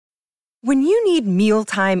When you need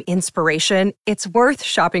mealtime inspiration, it's worth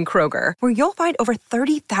shopping Kroger, where you'll find over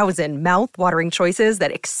 30,000 mouth-watering choices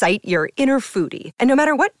that excite your inner foodie. And no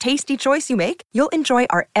matter what tasty choice you make, you'll enjoy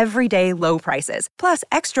our everyday low prices, plus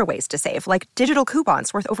extra ways to save, like digital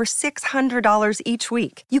coupons worth over $600 each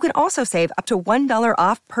week. You can also save up to $1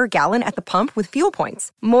 off per gallon at the pump with fuel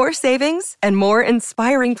points. More savings and more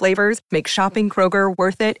inspiring flavors make shopping Kroger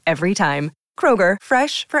worth it every time. Kroger,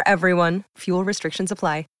 fresh for everyone. Fuel restrictions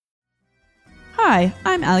apply. Hi,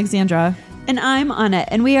 I'm Alexandra. And I'm Anna,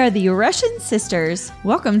 and we are the Russian Sisters.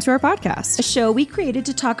 Welcome to our podcast, A show we created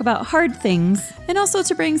to talk about hard things. and also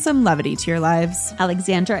to bring some levity to your lives.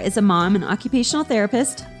 Alexandra is a mom and occupational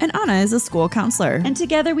therapist, And Anna is a school counselor. and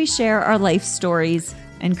together we share our life stories.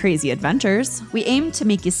 And crazy adventures. We aim to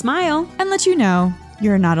make you smile. And let you know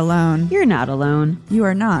you're not alone. You're not alone. You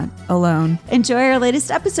are not alone. Enjoy our latest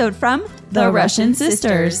episode from The Russian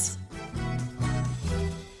Sisters.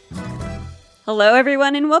 Hello,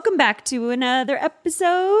 everyone, and welcome back to another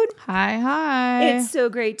episode. Hi. It's so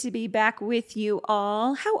great to be back with you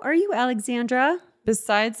all. How are you, Alexandra?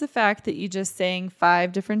 Besides the fact that you just sang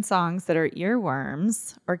 5 different songs that are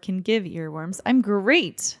earworms or can give earworms, I'm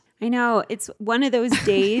great. I know. It's one of those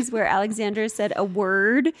days where Alexandra said a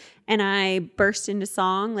word and I burst into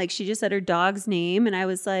song. Like she just said her dog's name and I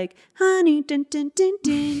was like, honey, dun, dun, dun,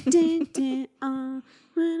 dun, dun, dun,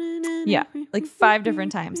 Yeah, like 5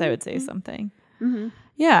 different times I would say something. Mm-hmm.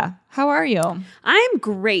 Yeah. How are you? I'm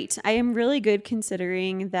great. I am really good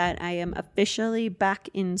considering that I am officially back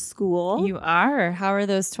in school. You are. How are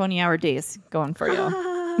those 20-hour days going for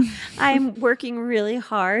you? I'm working really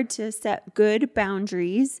hard to set good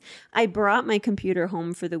boundaries. I brought my computer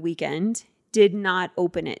home for the weekend, did not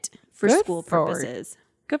open it for Good school forward. purposes.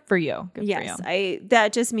 Good for you. Good Yes, for you.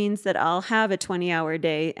 that just means that I'll have a 20-hour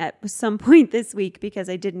day at some point this week because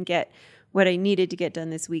I didn't get what I needed to get done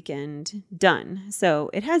this weekend done. So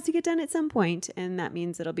it has to get done at some point, and that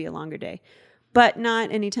means it'll be a longer day. But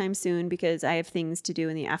not anytime soon because I have things to do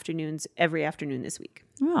in the afternoons every afternoon this week.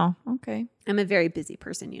 Oh, okay. I'm a very busy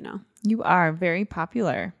person, you know. You are very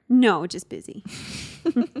popular. No, just busy.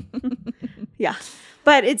 Yeah.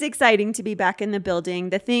 But it's exciting to be back in the building.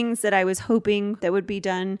 The things that I was hoping that would be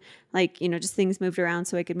done, like, you know, just things moved around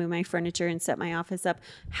so I could move my furniture and set my office up,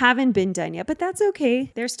 haven't been done yet. But that's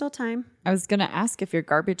okay. There's still time. I was going to ask if your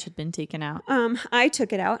garbage had been taken out. I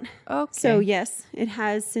took it out. Okay. So, yes, it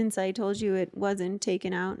has since I told you it wasn't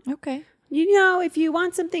taken out. Okay. You know, if you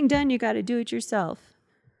want something done, you got to do it yourself.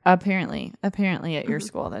 Apparently at your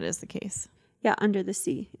school, that is the case. Yeah, under the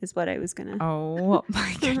sea is what I was going to. Oh,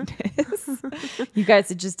 my goodness. You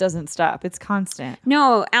guys, it just doesn't stop. It's constant.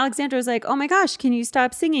 No, Alexandra was like, oh my gosh, can you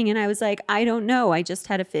stop singing? And I was like, I don't know. I just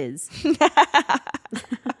had a fizz.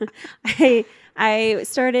 I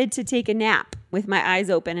started to take a nap with my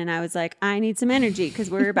eyes open and I was like, I need some energy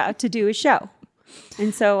because we're about to do a show.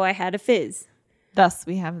 And so I had a fizz. Thus,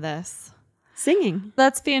 we have this. Singing.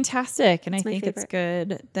 That's fantastic. And I my think it's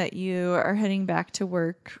good that you are heading back to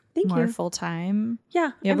work more full time.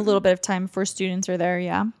 Yeah. You have a little bit of time before students are there.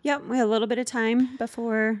 Yeah. Yep. We had a little bit of time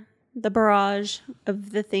before the barrage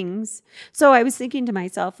of the things. So I was thinking to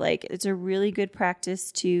myself, like, it's a really good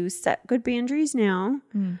practice to set good boundaries now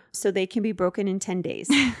so they can be broken in 10 days.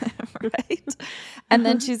 Right. And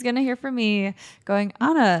then she's going to hear from me going,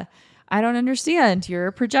 Anna, I don't understand. You're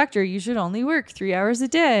a projector. You should only work 3 hours a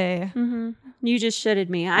day. Mm-hmm. You just shitted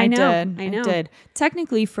me. I know. I did.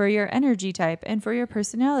 Technically, for your energy type and for your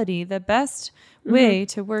personality, the best way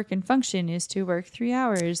to work and function is to work 3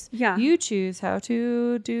 hours. Yeah. You choose how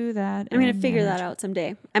to do that. I'm going to figure that out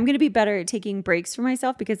someday. I'm going to be better at taking breaks for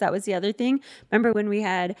myself because that was the other thing. Remember when we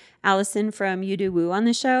had Allison from You Do Woo on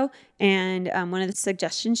the show? And one of the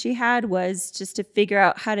suggestions she had was just to figure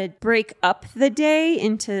out how to break up the day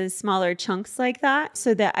into smaller chunks like that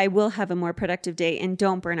so that I will have a more productive day and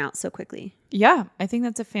don't burn out so quickly. Yeah, I think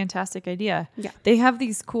that's a fantastic idea. Yeah. They have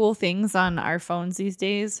these cool things on our phones these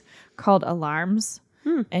days called alarms,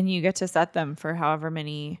 and you get to set them for however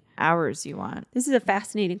many hours you want. This is a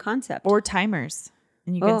fascinating concept. Or timers.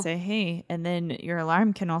 And you can say, hey, and then your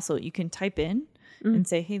alarm can also, you can type in and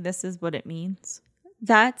say, hey, this is what it means.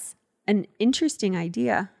 That's an interesting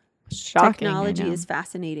idea. Shocking. Technology is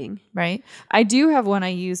fascinating. Right. I do have one I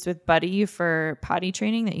used with Buddy for potty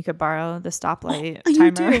training that you could borrow the stoplight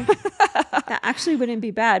You timer. do. That actually wouldn't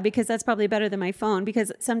be bad because that's probably better than my phone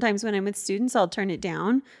because sometimes when I'm with students, I'll turn it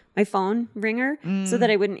down, my phone ringer, so that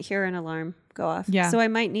I wouldn't hear an alarm go off. Yeah. So I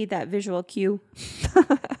might need that visual cue.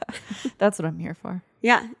 That's what I'm here for.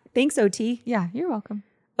 Yeah. Thanks, OT. Yeah, you're welcome.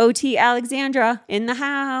 OT Alexandra in the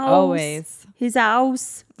house. Always. His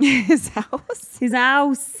house. His house. His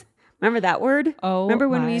house. Remember that word? Oh, remember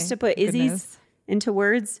when we used to put Izzy's goodness. into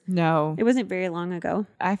words? No. It wasn't very long ago.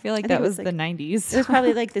 I feel like I think that it was was the 90s. It was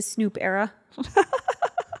probably like the Snoop era.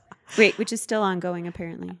 Wait, which is still ongoing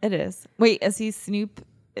apparently. It is. Wait, is he Snoop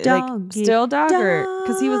Doggy still dog? dog.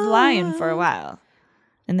 Because he was lion for a while.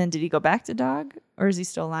 And then did he go back to dog? Or is he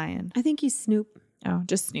still lion? I think he's Snoop. Oh,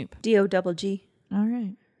 just Snoop. D-O-double-G. All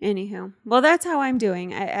right. Anywho. Well, that's how I'm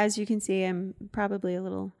doing. As you can see, I'm probably a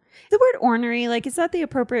little... The word ornery, like, it's not the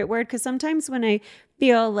appropriate word because sometimes when I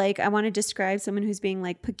feel like I want to describe someone who's being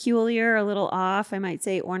like peculiar, a little off, I might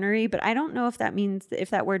say ornery, but I don't know if that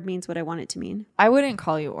word means what I want it to mean. I wouldn't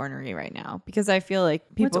call you ornery right now because I feel like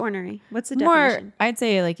people... What's ornery? What's the more, definition? I'd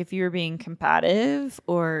say like if you were being combative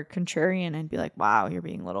or contrarian, I'd be like, wow, you're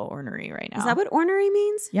being a little ornery right now. Is that what ornery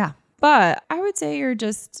means? Yeah. But I would say you're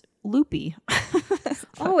just loopy.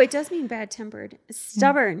 Oh, it does mean bad-tempered.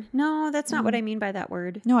 Stubborn. No, that's not what I mean by that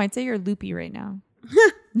word. No, I'd say you're loopy right now.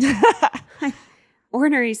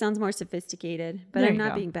 Ornery sounds more sophisticated, but There I'm you not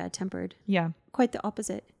go. being bad-tempered. Yeah. Quite the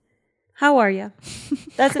opposite. How are you?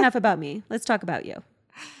 That's enough about me. Let's talk about you.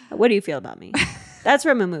 What do you feel about me? That's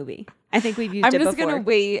from a movie. I think we've used it before. I'm just going to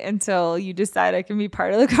wait until you decide I can be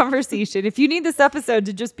part of the conversation. If you need this episode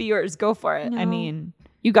to just be yours, go for it. No. I mean,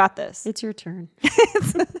 you got this. It's your turn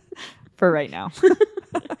For right now.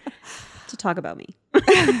 to talk about me.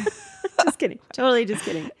 Just kidding. Totally just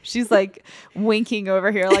kidding. She's like winking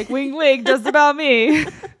over here, like wink, wink, just about me.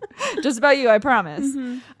 Just about you, I promise.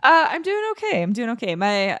 Mm-hmm. I'm doing okay.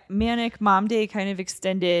 My manic mom day kind of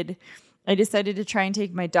extended. I decided to try and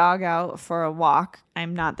take my dog out for a walk.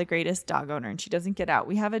 I'm not the greatest dog owner and she doesn't get out.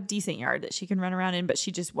 We have a decent yard that she can run around in, but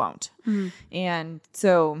she just won't. Mm-hmm. And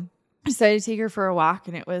so I decided to take her for a walk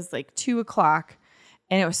and it was like 2:00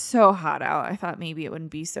 and it was so hot out. I thought maybe it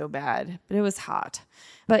wouldn't be so bad, but it was hot.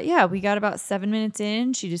 But yeah, we got about 7 minutes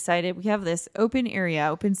in. She decided we have this open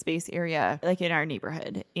space area, like in our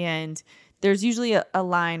neighborhood. And there's usually a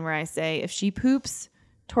line where I say, if she poops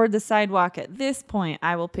toward the sidewalk at this point,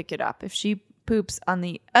 I will pick it up. If she poops on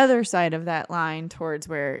the other side of that line towards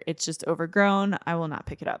where it's just overgrown, I will not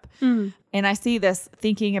pick it up. Mm. And I see this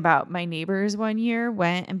thinking about my neighbors one year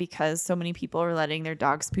went, and because so many people were letting their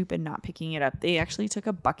dogs poop and not picking it up, they actually took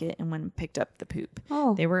a bucket and went and picked up the poop.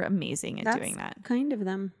 Oh, they were amazing at doing that. Kind of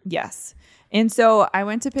them. Yes. And so I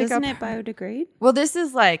went to pick Doesn't up. Doesn't it biodegrade? Well, this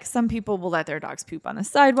is like some people will let their dogs poop on the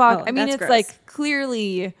sidewalk. Oh, I mean, that's it's gross. like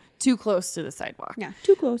clearly too close to the sidewalk. Yeah,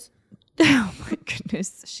 too close. Oh my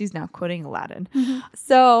goodness. She's now quoting Aladdin. Mm-hmm.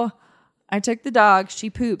 So I took the dog.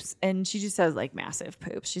 She poops and she just has like massive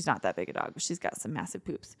poops. She's not that big a dog, but she's got some massive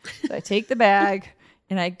poops. So I take the bag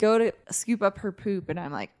and I go to scoop up her poop and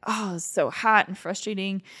I'm like, oh, it's so hot and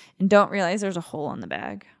frustrating, and don't realize there's a hole in the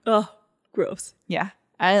bag. Oh, gross. Yeah.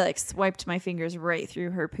 I like swiped my fingers right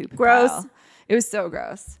through her poop. Gross. Pile. It was so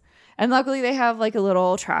gross. And luckily they have like a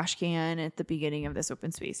little trash can at the beginning of this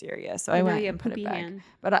open space area. So I went and put it back. Hand.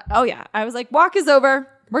 But I was like, walk is over.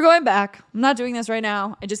 We're going back. I'm not doing this right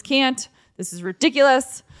now. I just can't. This is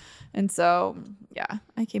ridiculous. And so, yeah,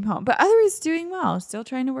 I came home. But otherwise doing well. Still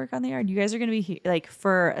trying to work on the yard. You guys are going to be like,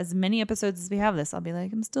 for as many episodes as we have this, I'll be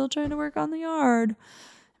like, I'm still trying to work on the yard.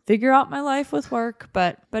 Figure out my life with work.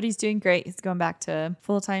 But he's doing great. He's going back to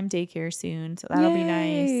full-time daycare soon. So that'll be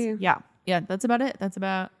nice. Yeah. Yeah, that's about it. That's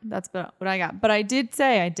about what I got. But I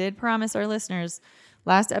did promise our listeners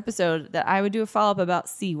last episode that I would do a follow-up about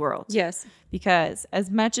SeaWorld. Yes. Because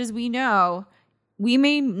as much as we know, we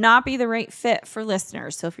may not be the right fit for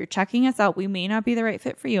listeners. So if you're checking us out, we may not be the right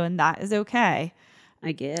fit for you, and that is okay.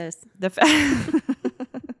 I guess.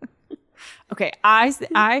 Okay,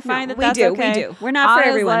 I find that's okay. We do. We're not for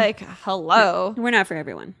everyone. Like, hello. No, we're not for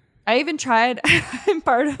everyone. I even tried, I'm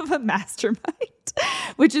part of a mastermind,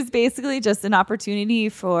 which is basically just an opportunity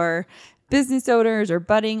for business owners or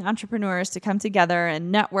budding entrepreneurs to come together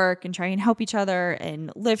and network and try and help each other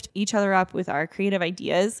and lift each other up with our creative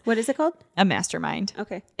ideas. What is it called? A mastermind.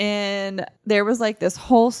 Okay. And there was like this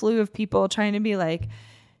whole slew of people trying to be like,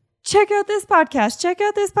 check out this podcast, check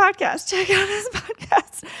out this podcast, check out this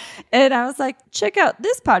podcast. And I was like, check out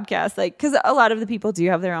this podcast. Like, because a lot of the people do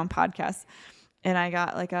have their own podcasts. And I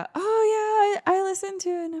got like I listened to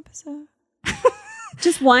an episode.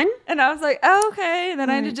 Just one? And I was like, oh, okay. And then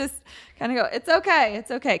I had to just kind of go, it's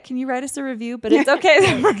okay. Can you write us a review? But it's okay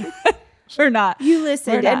that we're not. You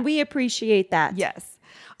listened and we appreciate that. Yes.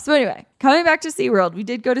 So anyway, coming back to SeaWorld, we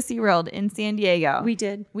did go to SeaWorld in San Diego. We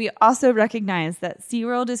did. We also recognize that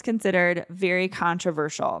SeaWorld is considered very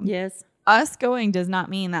controversial. Yes. Us going does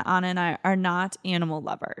not mean that Anna and I are not animal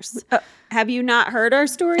lovers. Have you not heard our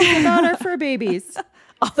stories about our fur babies?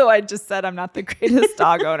 Although I just said I'm not the greatest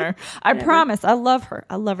dog owner. I promise. I love her.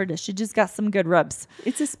 I love her. She just got some good rubs.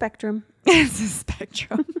 It's a spectrum. It's a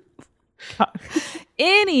spectrum. God.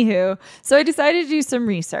 Anywho, so I decided to do some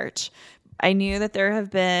research. I knew that there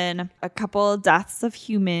have been a couple deaths of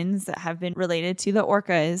humans that have been related to the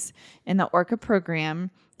orcas in the orca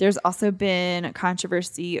program. There's also been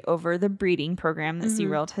controversy over the breeding program that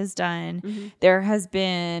SeaWorld has done. There has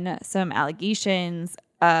been some allegations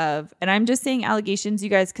of, and I'm just saying allegations, you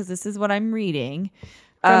guys, because this is what I'm reading.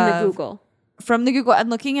 From the Google. From the Google. I'm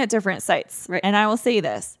looking at different sites. Right. And I will say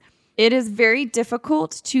this. It is very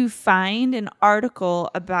difficult to find an article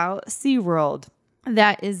about SeaWorld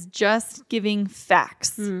that is just giving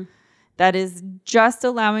facts. That is just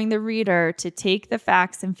allowing the reader to take the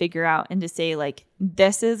facts and figure out and to say, like,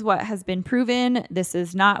 this is what has been proven. This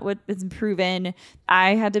is not what has been proven.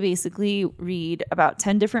 I had to basically read about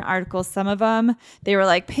 10 different articles. Some of them, they were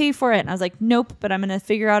like, pay for it. And I was like, nope, but I'm going to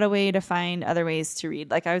figure out a way to find other ways to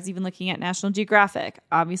read. Like I was even looking at National Geographic.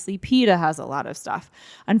 Obviously, PETA has a lot of stuff.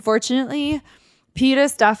 Unfortunately, PETA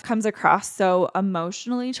stuff comes across so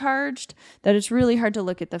emotionally charged that it's really hard to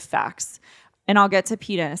look at the facts. And I'll get to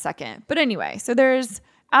PETA in a second. But anyway, so there's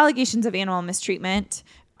allegations of animal mistreatment.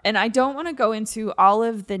 And I don't want to go into all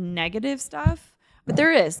of the negative stuff, but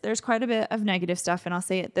there's quite a bit of negative stuff. And I'll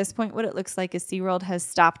say at this point, what it looks like is SeaWorld has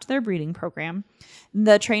stopped their breeding program.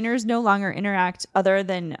 The trainers no longer interact other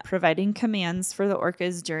than providing commands for the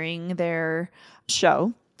orcas during their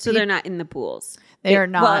show. So they're not in the pools. They are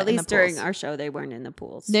not. Well, at least during our show, they weren't in the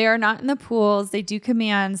pools. They are not in the pools. They do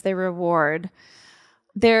commands. They reward.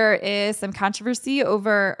 There is some controversy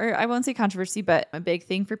over, or I won't say controversy, but a big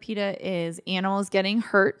thing for PETA is animals getting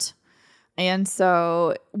hurt. And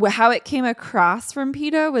so how it came across from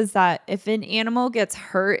PETA was that if an animal gets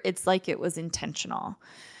hurt, it's like it was intentional.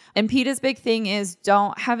 And PETA's big thing is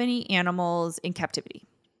don't have any animals in captivity,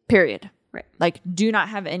 period. Right. Like do not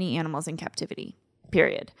have any animals in captivity,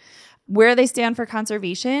 period. Where they stand for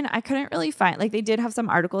conservation, I couldn't really find, like they did have some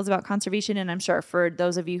articles about conservation. And I'm sure for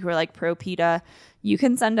those of you who are like pro PETA, you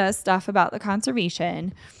can send us stuff about the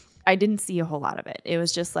conservation. I didn't see a whole lot of it. It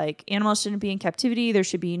was just like animals shouldn't be in captivity. There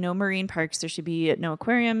should be no marine parks. There should be no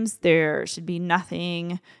aquariums. There should be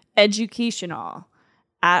nothing educational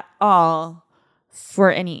at all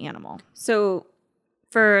for any animal. So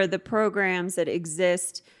for the programs that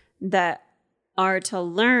exist that are to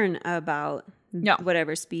learn about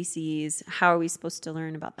whatever species, how are we supposed to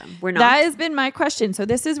learn about them? We're not. That has been my question. So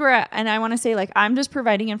this is where, and I want to say, like, I'm just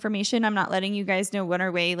providing information. I'm not letting you guys know one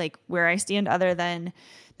or way, like, where I stand other than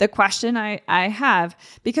the question I have,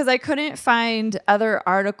 because I couldn't find other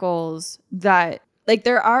articles that, like,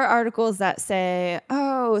 there are articles that say,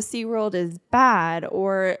 oh, SeaWorld is bad,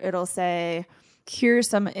 or it'll say, here's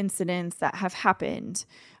some incidents that have happened.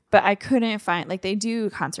 But I couldn't find, like, they do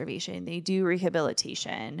conservation, they do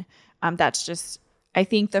rehabilitation. That's just, I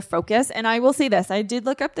think, the focus. And I will say this, I did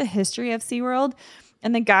look up the history of SeaWorld,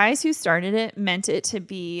 and the guys who started it meant it to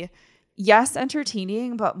be, yes,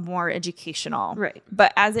 entertaining, but more educational. Right.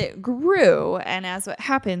 But as it grew, and as what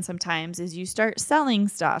happens sometimes is you start selling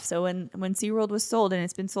stuff. So when SeaWorld was sold, and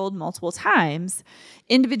it's been sold multiple times,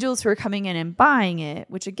 individuals who are coming in and buying it,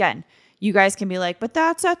 which again, you guys can be like, but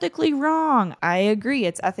that's ethically wrong. I agree.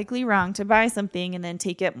 It's ethically wrong to buy something and then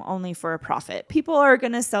take it only for a profit. People are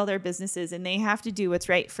going to sell their businesses and they have to do what's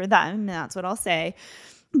right for them. And that's what I'll say.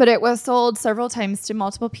 But it was sold several times to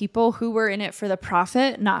multiple people who were in it for the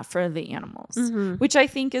profit, not for the animals, which I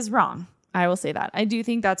think is wrong. I will say that. I do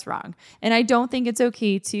think that's wrong. And I don't think it's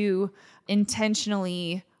okay to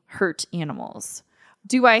intentionally hurt animals.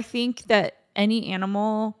 Do I think that any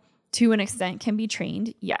animal to an extent can be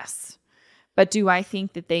trained? Yes. But do I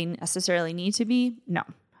think that they necessarily need to be? No.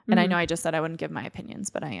 And I know I just said I wouldn't give my opinions,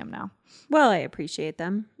 but I am now. Well, I appreciate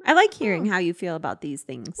them. I like hearing how you feel about these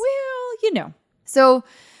things. Well, you know. So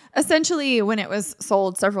essentially, when it was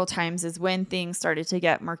sold several times is when things started to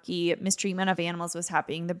get murky. Mistreatment of animals was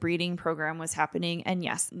happening. The breeding program was happening. And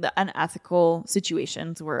yes, the unethical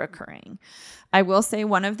situations were occurring. I will say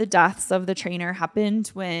one of the deaths of the trainer happened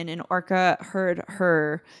when an orca heard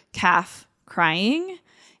her calf crying,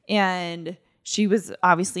 and she was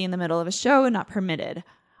obviously in the middle of a show and not permitted.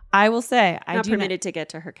 I will say not permitted to get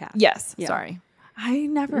to her calf. Yes. Yeah. Sorry.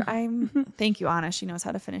 Thank you, Anna. She knows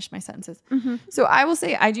how to finish my sentences. So I will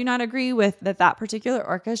say I do not agree with that particular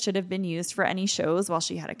orca should have been used for any shows while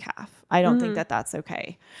she had a calf. I don't think that that's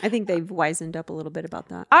okay. I think they've wisened up a little bit about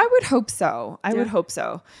that. I would hope so. I would hope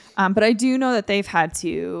so. But I do know that they've had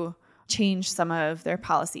to change some of their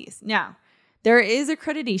policies. Now, there is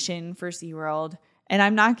accreditation for SeaWorld. And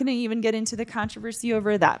I'm not going to even get into the controversy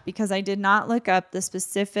over that because I did not look up the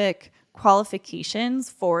specific qualifications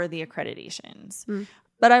for the accreditations.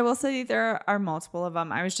 But I will say there are multiple of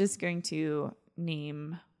them. I was just going to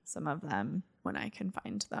name some of them when I can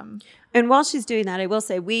find them. And while she's doing that, I will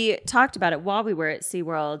say we talked about it while we were at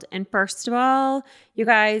SeaWorld. And first of all, you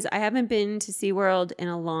guys, I haven't been to SeaWorld in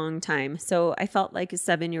a long time. So I felt like a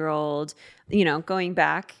 7-year-old, you know, going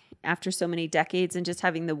back after so many decades and just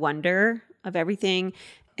having the wonder of everything.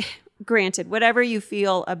 Granted, whatever you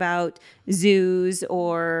feel about zoos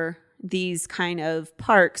or these kind of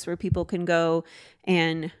parks where people can go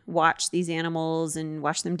and watch these animals and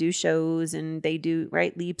watch them do shows, and they do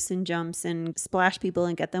leaps and jumps and splash people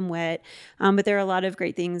and get them wet. But there are a lot of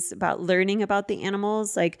great things about learning about the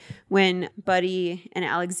animals. Like when Buddy and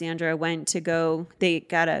Alexandra went to go, they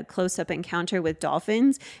got a close-up encounter with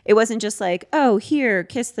dolphins. It wasn't just like, oh, here,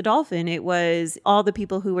 kiss the dolphin. It was all the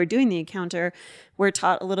people who were doing the encounter were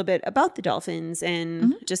taught a little bit about the dolphins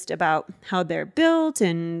and just about how they're built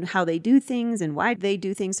and how they do things and why they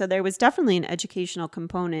do things. So there was definitely an educational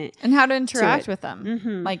component. And how to interact with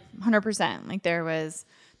them. Like 100%. Like there was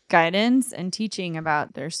guidance and teaching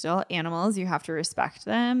about they're still animals. You have to respect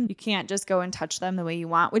them. You can't just go and touch them the way you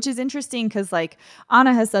want, which is interesting because like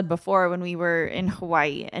Anna has said before when we were in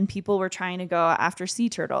Hawaii and people were trying to go after sea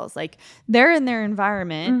turtles, like they're in their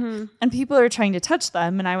environment and people are trying to touch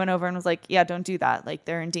them. And I went over and was like, yeah, don't do that. Like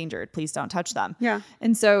they're endangered. Please don't touch them. Yeah.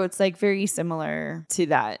 And so it's like very similar to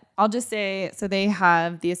that. I'll just say, so they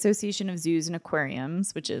have the Association of Zoos and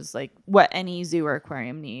Aquariums, which is like what any zoo or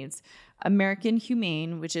aquarium needs. American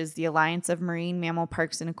Humane, which is the Alliance of Marine Mammal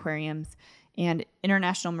Parks and Aquariums, and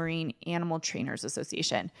International Marine Animal Trainers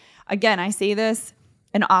Association. Again, I say this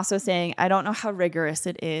and also saying I don't know how rigorous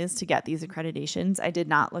it is to get these accreditations. I did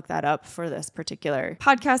not look that up for this particular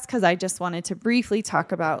podcast because I just wanted to briefly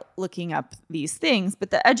talk about looking up these things.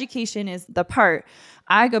 But the education is the part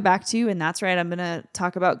I go back to, and that's right. I'm going to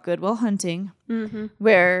talk about Good Will Hunting,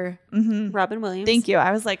 where Robin Williams. Thank you.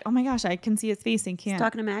 I was like, oh my gosh, I can see his face and can't. He's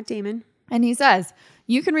talking to Matt Damon. And he says,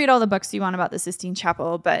 you can read all the books you want about the Sistine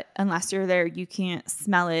Chapel, but unless you're there, you can't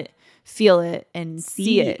smell it, feel it, and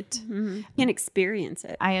see it. You can experience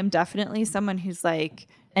it. I am definitely someone who's like,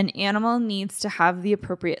 an animal needs to have the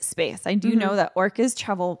appropriate space. I do know that orcas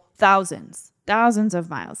travel thousands of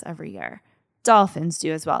miles every year. Dolphins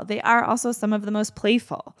do as well. They are also some of the most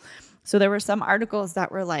playful. So there were some articles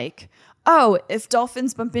that were like, oh, if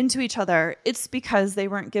dolphins bump into each other, it's because they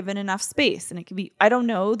weren't given enough space. And it could be, I don't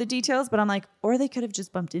know the details, but I'm like, or they could have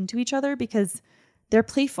just bumped into each other because they're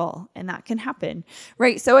playful and that can happen.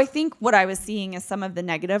 Right. So I think what I was seeing is some of the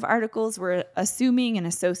negative articles were assuming and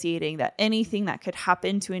associating that anything that could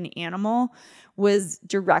happen to an animal was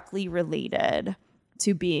directly related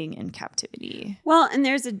to being in captivity. Well, and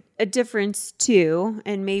there's a difference too,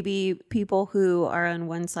 and maybe people who are on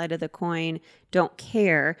one side of the coin don't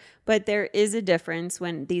care, but there is a difference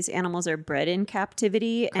when these animals are bred in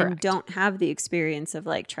captivity and don't have the experience of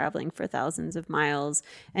like traveling for thousands of miles.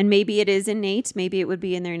 And maybe it is innate, maybe it would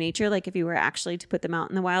be in their nature, like if you were actually to put them out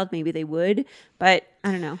in the wild, maybe they would, but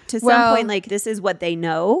I don't know. To some point, like this is what they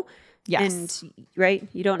know. Yes. And right,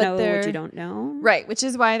 you don't know what you don't know. Right, which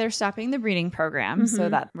is why they're stopping the breeding program so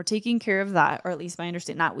that we're taking care of that, or at least my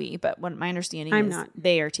understanding, not we, but what my understanding is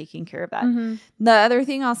they are taking care of that. The other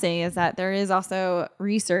thing I'll say is that there is also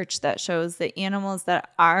research that shows that animals that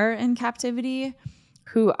are in captivity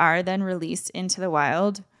who are then released into the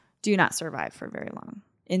wild do not survive for very long.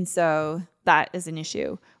 And so that is an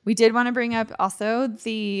issue. We did want to bring up also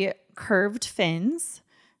the curved fins.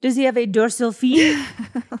 Does he have a dorsal fin?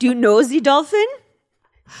 Do you know the dolphin?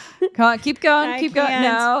 Come on, keep going, keep going.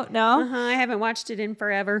 No. I haven't watched it in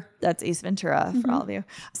forever. That's Ace Ventura for all of you.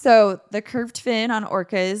 So the curved fin on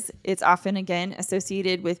orcas, it's often, again,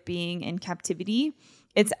 associated with being in captivity.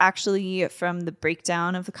 It's actually from the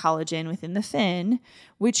breakdown of the collagen within the fin,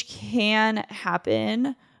 which can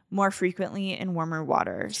happen more frequently in warmer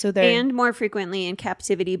water. And more frequently in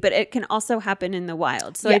captivity, but it can also happen in the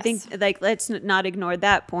wild. So I think like let's not ignore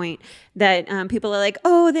that point that people are like,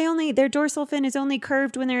 oh, their dorsal fin is only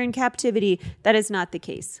curved when they're in captivity. That is not the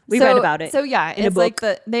case. We read about it. So yeah, it's like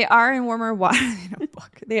they are in warmer water in a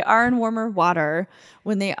book. They are in warmer water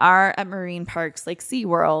when they are at marine parks like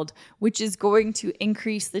SeaWorld, which is going to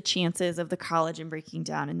increase the chances of the collagen breaking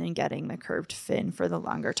down and then getting the curved fin for the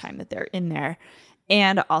longer time that they're in there.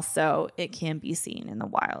 And also it can be seen in the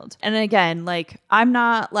wild. And again, like I'm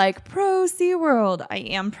not like pro SeaWorld. I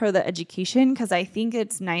am pro the education because I think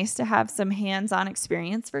it's nice to have some hands-on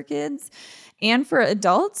experience for kids and for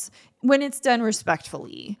adults when it's done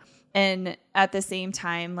respectfully. And at the same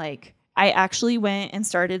time, like I actually went and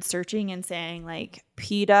started searching and saying like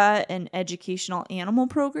PETA and educational animal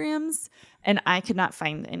programs, and I could not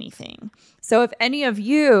find anything. So if any of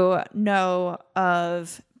you know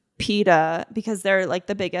of PETA, because they're like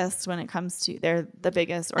the biggest when it comes to, they're the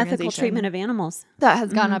biggest organization. Ethical treatment of animals. That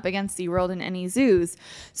has gone up against SeaWorld and any zoos.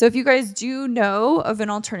 So if you guys do know of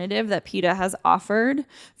an alternative that PETA has offered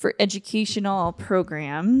for educational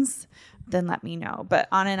programs, then let me know. But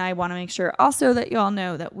Anna and I want to make sure also that you all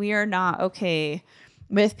know that we are not okay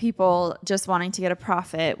with people just wanting to get a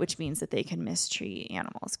profit, which means that they can mistreat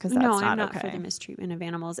animals, because that's I'm not okay. for the mistreatment of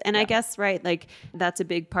animals. And I guess, right, like that's a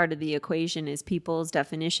big part of the equation is people's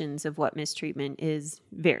definitions of what mistreatment is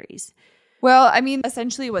varies. Well, I mean,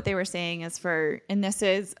 essentially what they were saying is and this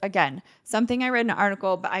is, again, something I read in an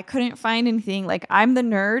article, but I couldn't find anything. Like, I'm the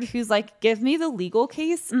nerd who's like, give me the legal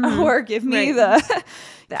case or give me the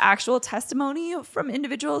actual testimony from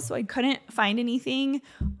individuals. So I couldn't find anything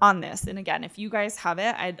on this. And again, if you guys have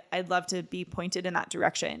it, I'd love to be pointed in that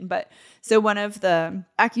direction. But so one of the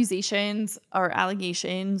accusations or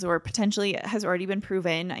allegations, or potentially it has already been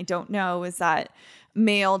proven, I don't know, is that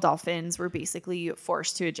male dolphins were basically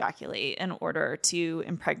forced to ejaculate in order to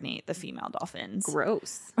impregnate the female dolphins.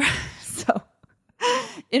 Gross. So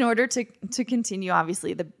in order to continue,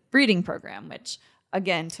 obviously, the breeding program, which,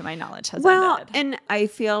 again, to my knowledge, has ended. And I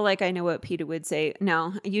feel like I know what PETA would say.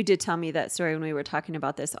 No, you did tell me that story when we were talking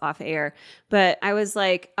about this off air. But I was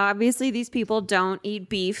like, obviously, these people don't eat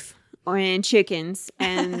beef and chickens.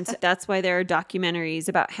 And that's why there are documentaries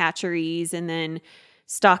about hatcheries and then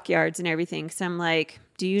stockyards and everything. So I'm like,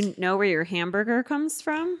 do you know where your hamburger comes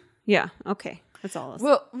from? Yeah. Okay. That's all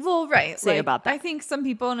Well, right. Say about that. I think some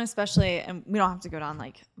people, and especially, and we don't have to go down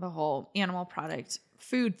like the whole animal product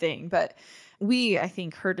food thing, but I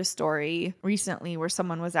think, heard a story recently where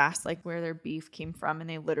someone was asked like where their beef came from, and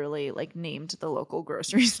they literally like named the local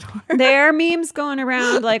grocery store. There are memes going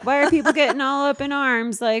around like, why are people getting all up in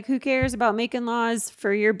arms? Like, who cares about making laws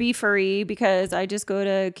for your beefery? Because I just go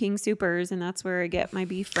to King Soopers and that's where I get my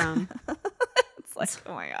beef from. It's like,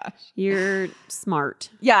 oh my gosh. You're smart.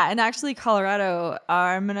 Yeah. And actually Colorado,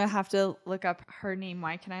 I'm going to have to look up her name.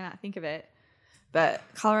 Why can I not think of it? But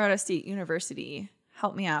Colorado State University.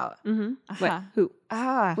 Help me out. Mm-hmm. What? Who?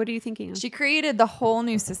 What are you thinking of? She created the whole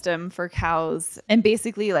new system for cows. And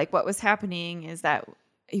basically, like, what was happening is that,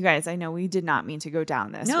 you guys, I know we did not mean to go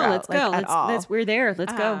down this route. Let's go. At all. We're there.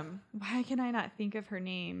 Let's go. Why can I not think of her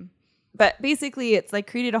name? But basically, it's like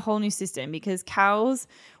created a whole new system because cows,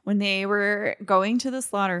 when they were going to the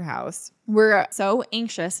slaughterhouse, were so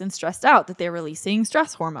anxious and stressed out that they're releasing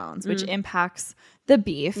stress hormones, which impacts the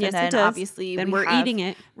beef. Yes, and then it does. obviously then we're eating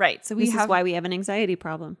it. Right. So this is why we have an anxiety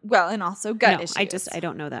problem. Well, and also gut issues. I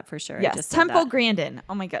don't know that for sure. Yes, I just Temple Grandin.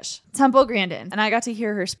 Oh my gosh. Temple Grandin. And I got to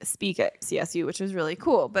hear her speak at CSU, which was really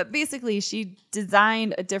cool. But basically, she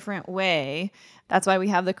designed a different way. That's why we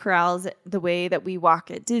have the corrals the way that we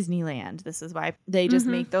walk at Disneyland. This is why they just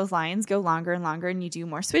make those lines go longer and longer, and you do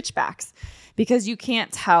more switchbacks because you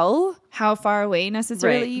can't tell how far away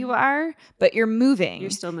necessarily you are, but you're moving. You're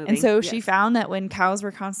still moving. And so she found that when cows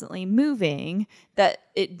were constantly moving, that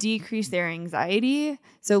it decreased their anxiety.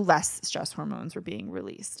 So less stress hormones were being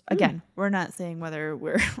released. Again, we're not saying whether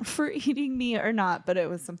we're for eating meat or not, but it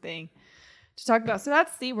was something to talk about. So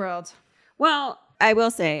that's SeaWorld. Well, I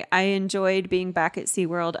will say I enjoyed being back at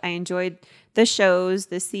SeaWorld. I enjoyed the shows.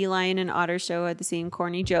 The Sea Lion and Otter show had the same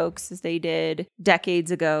corny jokes as they did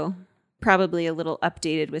decades ago. Probably a little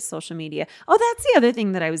updated with social media. Oh, that's the other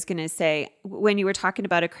thing that I was going to say when you were talking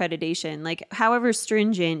about accreditation. Like, however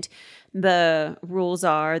stringent the rules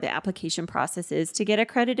are, the application process is to get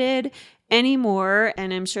accredited anymore.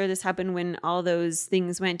 And I'm sure this happened when all those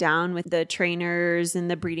things went down with the trainers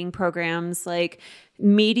and the breeding programs. Like,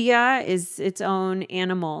 media is its own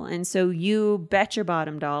animal. And so you bet your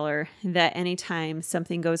bottom dollar that anytime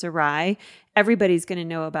something goes awry, everybody's going to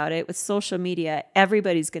know about it. With social media,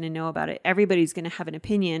 everybody's going to know about it. Everybody's going to have an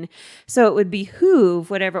opinion. So it would behoove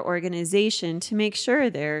whatever organization to make sure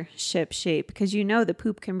they're ship shape, because you know the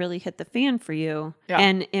poop can really hit the fan for you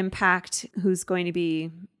and impact who's going to be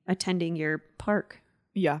attending your park.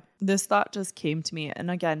 Yeah. This thought just came to me. And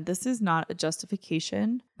again, this is not a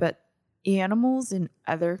justification, but animals in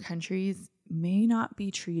other countries may not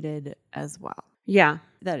be treated as well. Yeah,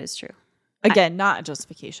 that is true. Again, not a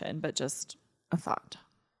justification, but just a thought.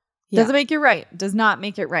 Doesn't make it right. Does not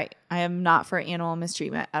make it right. I am not for animal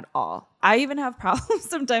mistreatment at all. I even have problems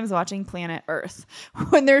sometimes watching Planet Earth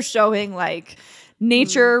when they're showing like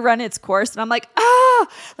nature run its course. And I'm like,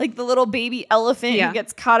 like the little baby elephant who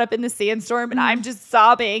gets caught up in the sandstorm, and I'm just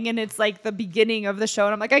sobbing. And it's like the beginning of the show.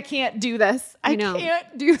 And I'm like, I can't do this. I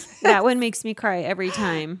can't do this. That one makes me cry every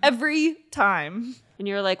time. Every time. And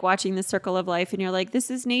you're like watching the circle of life and you're like, this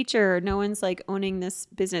is nature. No one's like owning this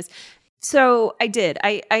business. So I did.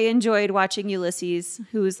 I enjoyed watching Ulysses,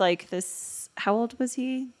 who was like this. How old was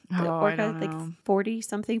he? The orca, I don't know. like 40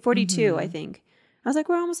 something, 42, I think. I was like,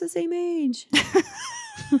 we're almost the same age.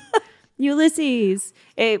 Ulysses.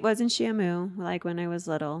 It wasn't Shamu like when I was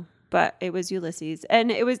little, but it was Ulysses.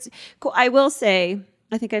 And it was cool. I will say,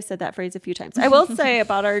 I think I've said that phrase a few times. I will say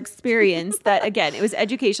about our experience that, again, it was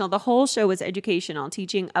educational. The whole show was educational,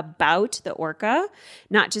 teaching about the orca,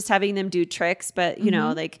 not just having them do tricks, but, you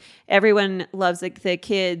know, like everyone loves like the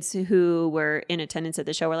kids who were in attendance at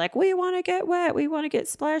the show were like, we want to get wet. We want to get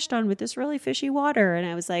splashed on with this really fishy water. And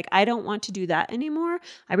I was like, I don't want to do that anymore.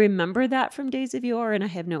 I remember that from days of yore and I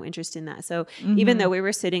have no interest in that. So even though we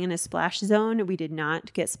were sitting in a splash zone, we did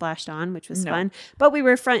not get splashed on, which was fun. But we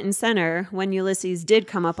were front and center when Ulysses did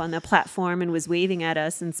come up on the platform and was waving at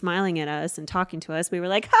us and smiling at us and talking to us. We were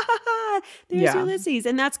like, ha ha ha, there's Ulysses.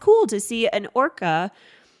 And that's cool to see an orca,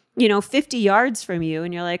 you know, 50 yards from you.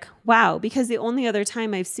 And you're like, wow, because the only other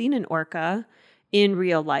time I've seen an orca in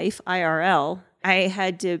real life, IRL, I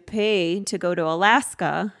had to pay to go to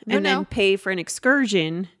Alaska and then pay for an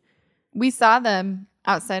excursion. We saw them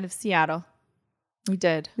outside of Seattle. We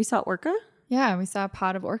did. We saw orca? Yeah, we saw a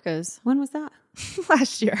pod of orcas. When was that?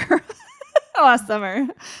 Last year. Last summer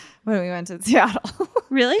when we went to Seattle.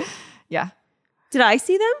 Really? Yeah. Did I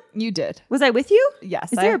see them? You did. Was I with you?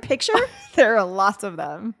 Yes. Is there a picture? There are lots of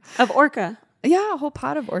them. Of orca? Yeah, a whole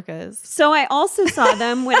pod of orcas. So I also saw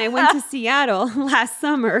them when I went to Seattle last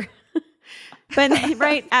summer. But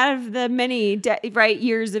right out of the many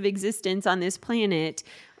years of existence on this planet,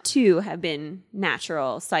 2 have been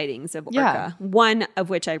natural sightings of orca. One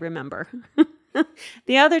of which I remember.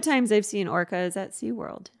 The other times I've seen orca is at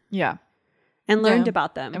SeaWorld. Yeah. And learned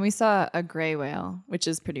about them. And we saw a gray whale, which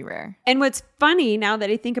is pretty rare. And what's funny now that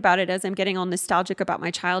I think about it as I'm getting all nostalgic about my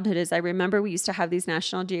childhood is I remember we used to have these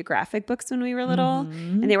National Geographic books when we were little.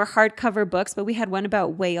 And they were hardcover books, but we had one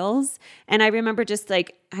about whales. And I remember just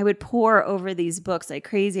like I would pore over these books like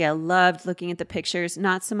crazy. I loved looking at the pictures,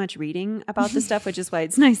 not so much reading about the stuff, which is why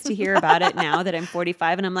it's nice to hear about it now that I'm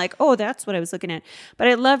 45. And I'm like, oh, that's what I was looking at. But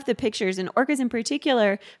I loved the pictures, and orcas in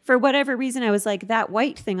particular. For whatever reason, I was like, that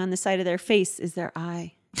white thing on the side of their face is their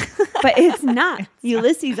eye. But it's not.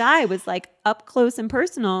 Ulysses' eye was like up close and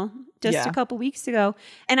personal just a couple weeks ago.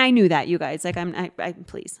 And I knew that, you guys. Like, I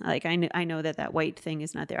please. Like, I know that white thing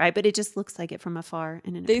is not their eye, but it just looks like it from afar.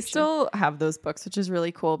 And they still have those books, which is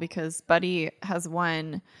really cool because Buddy has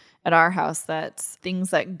one at our house that's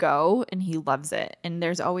things that go, and he loves it. And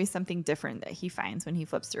there's always something different that he finds when he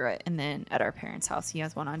flips through it. And then at our parents' house, he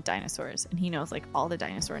has one on dinosaurs, and he knows like all the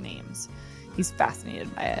dinosaur names. He's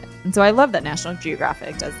fascinated by it. And so I love that National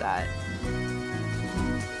Geographic does that.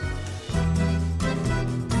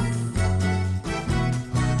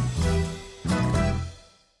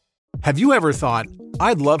 Have you ever thought,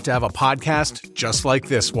 I'd love to have a podcast just like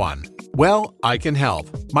this one? Well, I can help.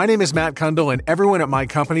 My name is Matt Kundle, and everyone at my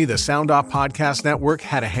company, the Sound Off Podcast Network,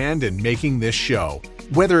 had a hand in making this show.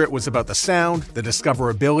 Whether it was about the sound, the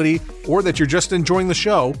discoverability, or that you're just enjoying the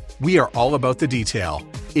show, we are all about the detail.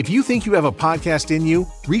 If you think you have a podcast in you,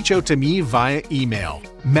 reach out to me via email,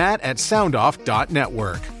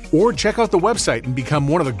 matt@soundoff.network, or check out the website and become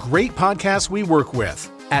one of the great podcasts we work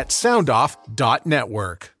with at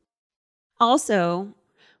soundoff.network. Also,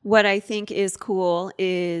 what I think is cool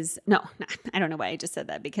is, I don't know why I just said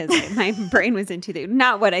that because my brain was into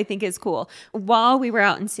not what I think is cool. While we were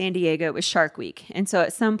out in San Diego, it was Shark Week. And so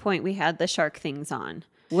at some point we had the shark things on,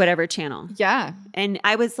 whatever channel. Yeah. And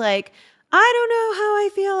I was like, I don't know how I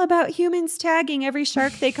feel about humans tagging every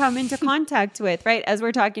shark they come into contact with, right? As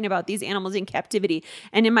we're talking about these animals in captivity.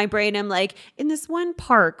 And in my brain, I'm like, in this one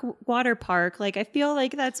park, water park, like I feel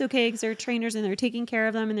like that's okay because they're trainers and they're taking care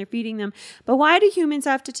of them and they're feeding them. But why do humans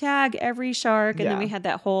have to tag every shark? And then we had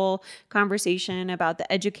that whole conversation about the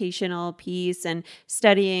educational piece and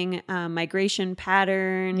studying migration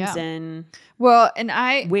patterns and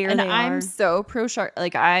I'm so pro shark.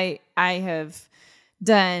 Like I have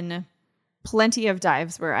done plenty of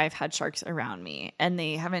dives where I've had sharks around me and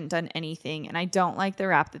they haven't done anything. And I don't like the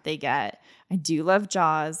rap that they get. I do love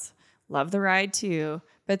Jaws, love the ride too,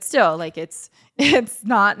 but still like it's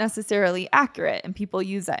not necessarily accurate and people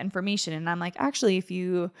use that information. And I'm like, actually, if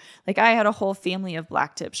you like, I had a whole family of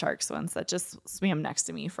black tip sharks once that just swam next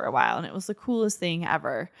to me for a while. And it was the coolest thing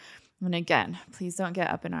ever. And again, please don't get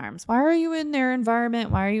up in arms. Why are you in their environment?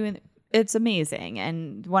 Why are you in? It's amazing.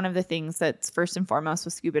 And one of the things that's first and foremost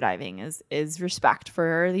with scuba diving is respect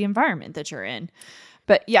for the environment that you're in.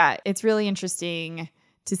 But yeah, it's really interesting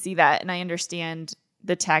to see that. And I understand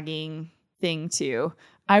the tagging thing too.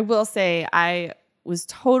 I will say I was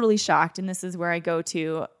totally shocked. And this is where I go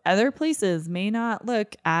to. Other places may not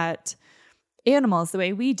look at animals the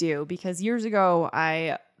way we do, because years ago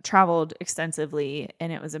I traveled extensively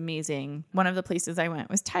and it was amazing. One of the places I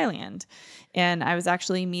went was Thailand, and I was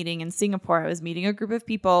actually meeting in Singapore. I was meeting a group of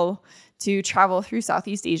people to travel through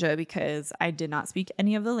Southeast Asia because I did not speak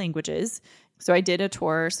any of the languages. So I did a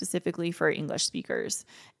tour specifically for English speakers,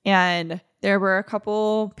 and there were a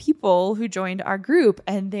couple people who joined our group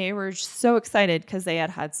and they were so excited because they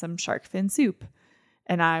had some shark fin soup.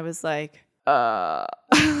 And I was like,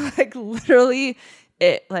 like literally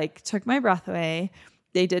it like took my breath away.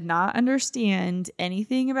 They did not understand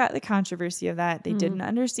anything about the controversy of that. They didn't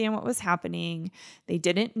understand what was happening. They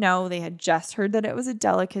didn't know. They had just heard that it was a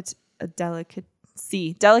delicacy.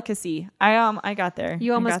 I got there.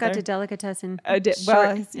 You almost got to delicatessen. I did.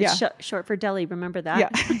 Well, It's short for deli. Remember that? Yeah.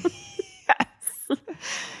 Yes.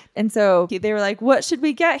 And so they were like, what should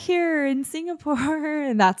we get here in Singapore?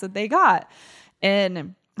 And that's what they got.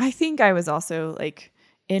 And I think I was also like,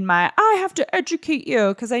 I have to educate you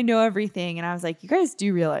because I know everything. And I was like, you guys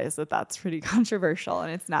do realize that that's pretty controversial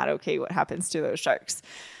and it's not okay what happens to those sharks.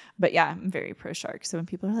 But yeah, I'm very pro shark. So when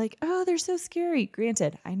people are like, oh, they're so scary.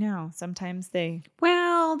 Granted, I know sometimes they do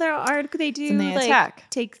like attack.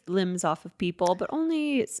 Take limbs off of people, but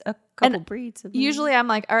only it's a couple breeds of them. Usually I'm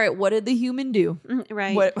like, all right, what did the human do?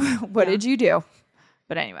 Right. What did you do?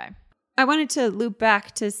 But anyway. I wanted to loop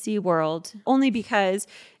back to SeaWorld only because,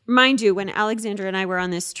 mind you, when Alexandra and I were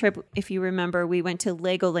on this trip, if you remember, we went to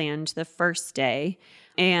Legoland the first day,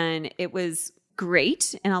 and it was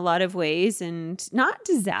great in a lot of ways and not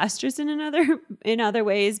disastrous in other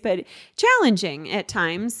ways, but challenging at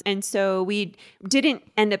times. And so we didn't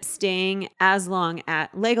end up staying as long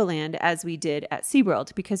at Legoland as we did at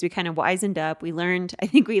SeaWorld because we kind of wisened up. I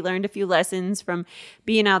think we learned a few lessons from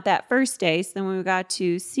being out that first day. So then when we got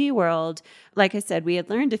to SeaWorld, like I said, we had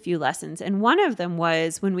learned a few lessons. And one of them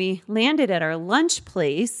was when we landed at our lunch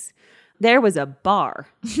place, there was a bar.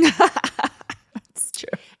 That's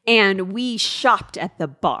true. And we shopped at the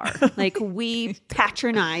bar. Like we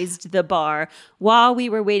patronized the bar while we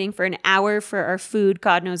were waiting for an hour for our food.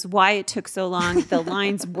 God knows why it took so long. The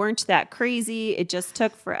lines weren't that crazy. It just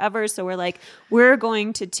took forever. So we're like, we're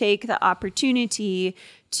going to take the opportunity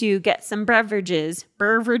to get some beverages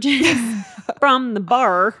from the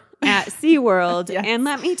bar at SeaWorld. Yes. And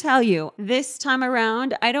let me tell you, this time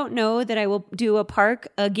around, I don't know that I will do a park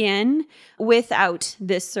again without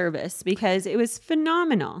this service because it was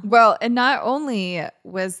phenomenal. Well, and not only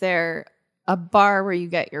was there a bar where you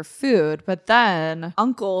get your food, but then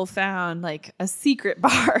Uncle found like a secret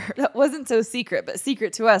bar that wasn't so secret, but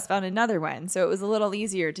secret to us, found another one. So it was a little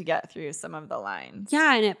easier to get through some of the lines.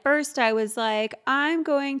 Yeah. And at first I was like, I'm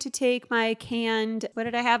going to take my what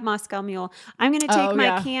did I have? Moscow Mule. I'm going to take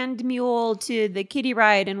my canned mule to the kiddie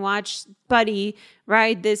ride and watch Buddy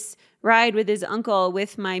ride this ride with his uncle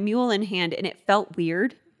with my mule in hand. And it felt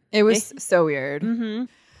weird. It was so weird. Mm-hmm.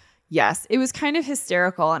 Yes, it was kind of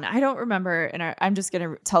hysterical. And I don't remember, I'm just going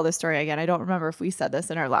to tell this story again. I don't remember if we said this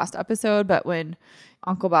in our last episode, but when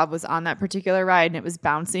Uncle Bob was on that particular ride and it was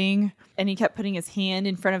bouncing and he kept putting his hand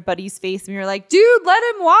in front of Buddy's face and we were like, dude, let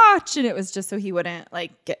him watch. And it was just so he wouldn't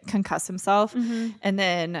like concuss himself. Mm-hmm. And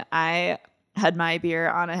then I had my beer,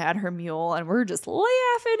 Anna had her mule, and we're just laughing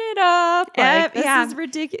it up. Like, this is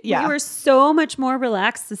ridiculous. Yeah. We were so much more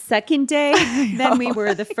relaxed the second day than we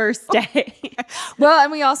were the first day. Well,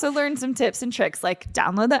 and we also learned some tips and tricks, like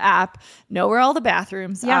download the app, know where all the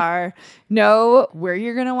bathrooms are, know where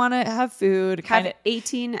you're going to want to have food. Have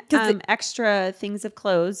 18 extra things of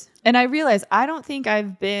clothes. And I realized I don't think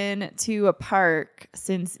I've been to a park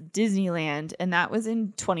since Disneyland, and that was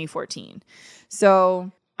in 2014.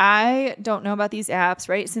 So I don't know about these apps,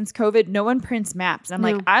 right? Since COVID, no one prints maps. I'm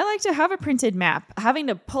like, I like to have a printed map. Having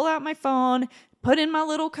to pull out my phone, put in my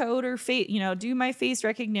little code or do my face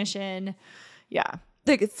recognition. Yeah.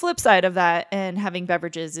 The flip side of that and having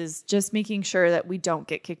beverages is just making sure that we don't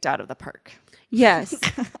get kicked out of the park. Yes.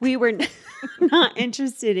 We were not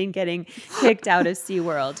interested in getting kicked out of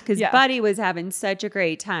SeaWorld because Buddy was having such a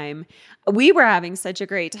great time. We were having such a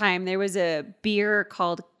great time. There was a beer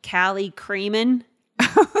called Cali Creamin'.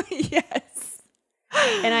 Yes.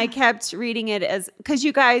 And I kept reading it because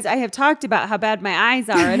you guys, I have talked about how bad my eyes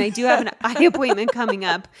are and I do have an eye appointment coming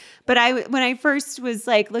up. But when I first was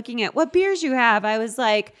like looking at what beers you have, I was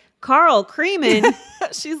like, Carl Creeman.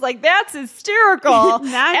 She's like, that's hysterical.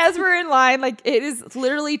 As we're in line, like it is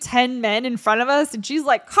literally 10 men in front of us. And she's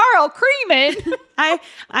like, Carl Creeman.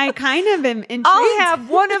 I kind of am intrigued. I'll have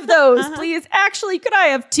one of those, please. Actually, could I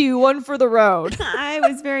have two? One for the road. I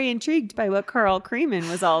was very intrigued by what Carl Creeman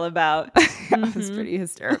was all about. It was pretty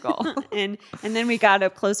hysterical. And then we got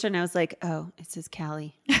up closer and I was like, oh, it says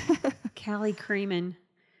Callie. Callie Creeman.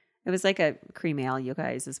 It was like a cream ale, you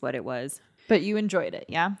guys, is what it was. But you enjoyed it,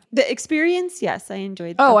 yeah? The experience, yes, I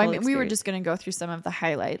enjoyed the Oh, whole I mean, we were experience. just going to go through some of the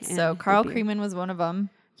highlights. And So Carl the beer. Creeman was one of them.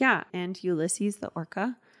 Yeah, and Ulysses, the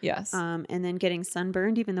orca. Yes. And then getting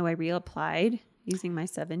sunburned, even though I reapplied using my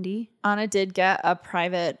 70. Anna did get a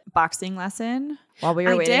private boxing lesson while we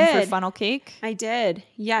were waiting for funnel cake. I did,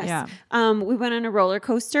 yes. Yeah. We went on a roller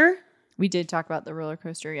coaster. We did talk about the roller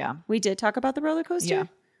coaster, yeah. We did talk about the roller coaster? Yeah.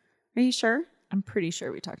 Are you sure? I'm pretty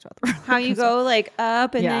sure we talked about the roller coaster. How you go like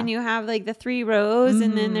up and Yeah. then you have like the 3 rows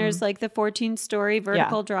and then there's like the 14-story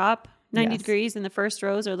vertical drop, 90 Yes. degrees, and the first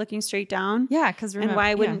rows are looking straight down. Yeah, because And why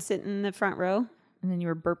I wouldn't sit in the front row? And then you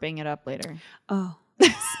were burping it up later. Oh,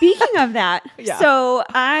 speaking of that, Yeah. so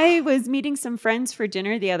I was meeting some friends for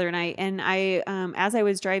dinner the other night, and I, as I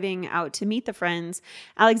was driving out to meet the friends,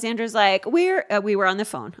 Alexandra's like, we were on the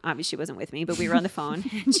phone. Obviously, she wasn't with me, but we were on the phone,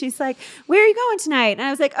 and she's like, "Where are you going tonight?" And I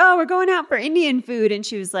was like, "Oh, we're going out for Indian food." And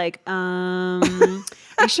she was like, "Are you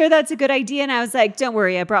sure that's a good idea?" And I was like, "Don't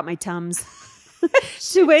worry, I brought my Tums."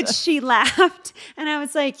 To which she laughed, and I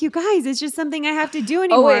was like, "You guys, it's just something I have to do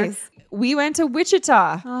anymore." Always. We went to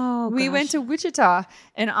Wichita. Oh, we gosh. went to Wichita,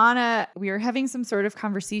 and Anna, we were having some sort of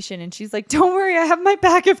conversation, and she's like, "Don't worry, I have my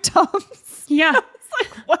bag of Tums." Yeah.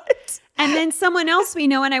 It's like, what? And then someone else we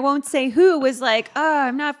know, and I won't say who, was like, "Oh,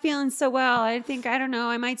 I'm not feeling so well. I don't know,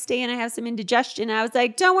 I might stay and I have some indigestion." I was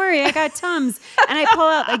like, "Don't worry, I got Tums." And I pull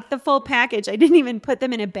out like the full package. I didn't even put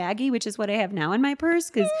them in a baggie, which is what I have now in my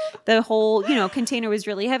purse, because the whole, container was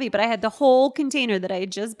really heavy. But I had the whole container that I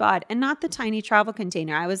had just bought, and not the tiny travel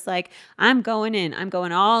container. I was like, I'm going in. I'm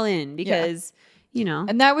going all in because...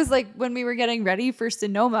 And that was like when we were getting ready for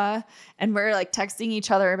Sonoma, and we're like texting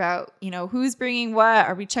each other about, who's bringing what?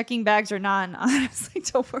 Are we checking bags or not? And I was like,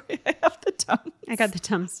 don't worry, I have the Tums. I got the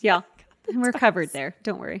Tums. Yeah. And we're covered there.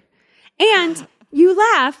 Don't worry. And you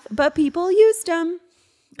laugh, but people used them.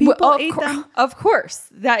 People ate them. Of course.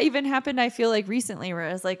 That even happened, I feel like, recently, where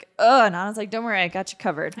I was like, oh, and I was like, don't worry, I got you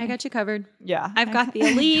covered. I got you covered. Yeah. I've got the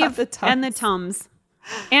Aleve and the Tums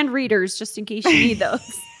and readers, just in case you need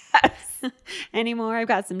those. Anymore. I've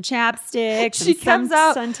got some chapstick. She comes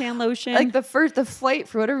out suntan lotion. Like the flight,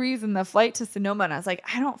 for whatever reason, the flight to Sonoma, and I was like,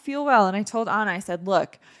 I don't feel well. And I told Anna, I said,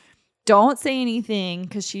 look, don't say anything,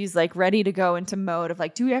 because she's like ready to go into mode of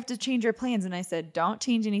like, do we have to change our plans? And I said, don't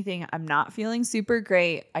change anything. I'm not feeling super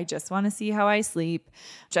great. I just want to see how I sleep,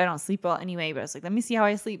 which I don't sleep well anyway, but I was like, let me see how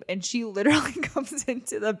I sleep. And she literally comes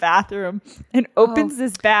into the bathroom and opens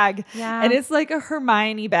this bag. Yeah. And it's like a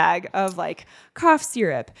Hermione bag of like cough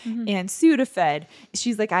syrup and Sudafed.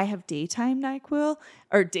 She's like, I have daytime NyQuil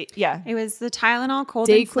it was the Tylenol cold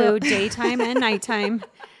Day and flu, Quil. daytime and nighttime.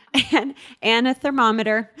 And a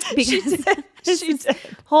thermometer, because this is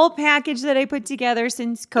whole package that I put together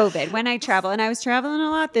since COVID when I travel. And I was traveling a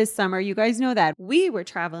lot this summer. You guys know that. We were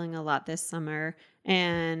traveling a lot this summer.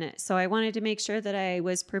 And so I wanted to make sure that I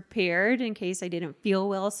was prepared in case I didn't feel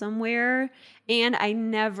well somewhere. And I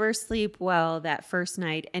never sleep well that first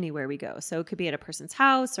night anywhere we go. So it could be at a person's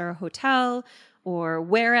house or a hotel or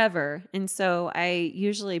wherever. And so I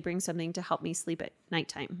usually bring something to help me sleep at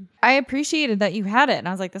nighttime. I appreciated that you had it. And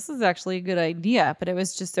I was like, this is actually a good idea. But it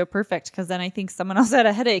was just so perfect, because then I think someone else had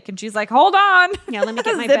a headache and she's like, hold on. Yeah, let me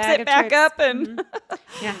get my Zips bag it of back tricks. up. And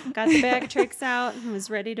Yeah, got the bag of tricks out and was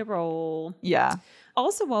ready to roll. yeah.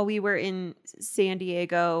 Also, while we were in San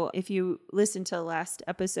Diego, if you listened to the last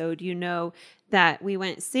episode, you know that we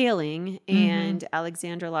went sailing and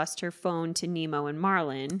Alexandra lost her phone to Nemo and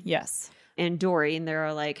Marlin. Yes. And Dory, and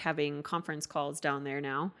they're like having conference calls down there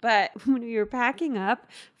now. But when we were packing up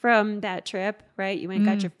from that trip, right, you went and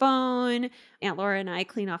got your phone. Aunt Laura and I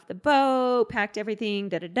clean off the boat, packed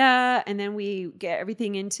everything, and then we get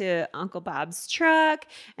everything into Uncle Bob's truck,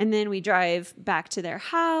 and then we drive back to their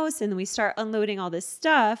house, and then we start unloading all this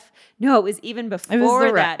stuff. No, it was even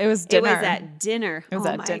before that. It was dinner. It was at dinner.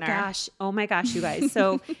 Oh my gosh, you guys.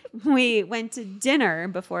 So we went to dinner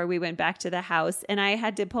before we went back to the house, and I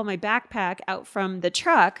had to pull my backpack out from the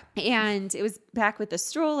truck, and it was back with the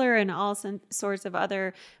stroller and all sorts of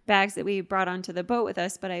other bags that we brought onto the boat with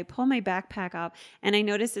us. But I pull my backpack up and I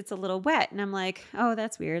notice it's a little wet, and I'm like, oh,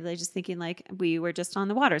 that's weird. I just thinking like we were just on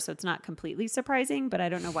the water, so it's not completely surprising, but I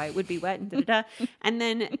don't know why it would be wet. And and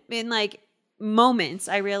then in like moments,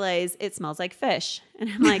 I realize it smells like fish. And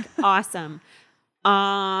I'm like, awesome.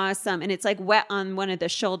 And it's like wet on one of the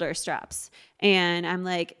shoulder straps. And I'm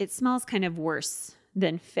like, it smells kind of worse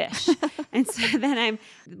than fish. And so then I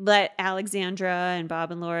let Alexandra and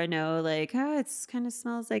Bob and Laura know, like, oh, it's kind of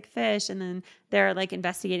smells like fish. And then they're like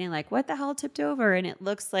investigating, like, what the hell tipped over? And it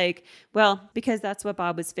looks like, well, because that's what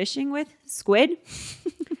Bob was fishing with, squid.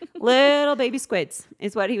 Little baby squids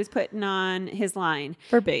is what he was putting on his line.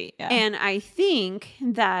 For bait, yeah. And I think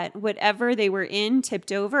that whatever they were in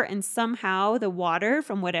tipped over, and somehow the water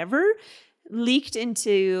from whatever leaked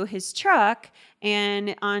into his truck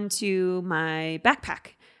and onto my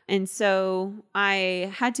backpack. And so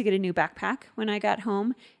I had to get a new backpack when I got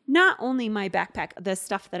home. Not only my backpack, the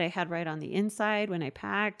stuff that I had right on the inside when I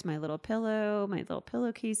packed, my little pillow, my little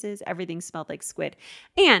pillowcases, everything smelled like squid.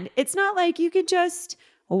 And it's not like you could just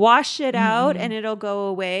wash it out and it'll go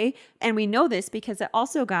away. And we know this because it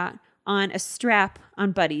also got on a strap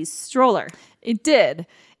on Buddy's stroller. It did.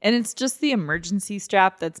 And it's just the emergency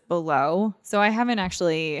strap that's below. So I haven't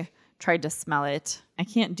actually tried to smell it. I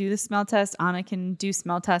can't do the smell test. Anna can do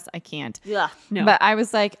smell tests. I can't. Yeah, no. But I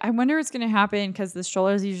was like, I wonder what's going to happen because the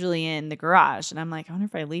stroller is usually in the garage. And I'm like, I wonder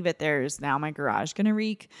if I leave it there, is now my garage going to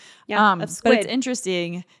reek? Yeah, but it's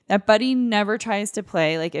interesting that Buddy never tries to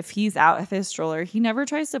play. Like if he's out with his stroller, he never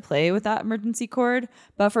tries to play with that emergency cord.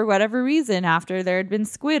 But for whatever reason, after there had been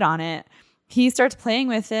squid on it, he starts playing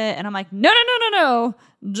with it. And I'm like, no.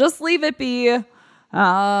 Just leave it be.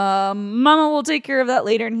 Mama will take care of that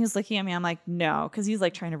later. And he's looking at me. I'm like, no, because he's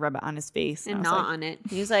like trying to rub it on his face and not on it.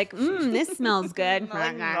 He was like, this smells good.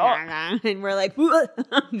 And we're like,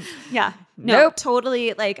 yeah, no, Nope.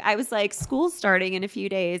 totally. Like I was like, school's starting in a few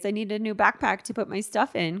days. I need a new backpack to put my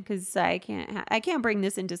stuff in because I can't bring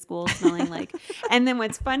this into school smelling like. And then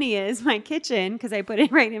what's funny is my kitchen, because I put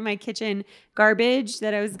it right in my kitchen garbage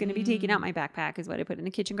that I was going to be taking out. My backpack is what I put in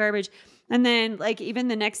the kitchen garbage. And then like even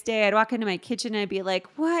the next day I'd walk into my kitchen and I'd be like,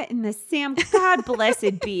 what in the Sam? God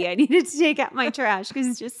blessed be. I needed to take out my trash because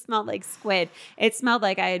it just smelled like squid. It smelled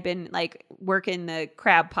like I had been like working the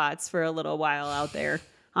crab pots for a little while out there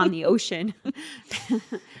on the ocean.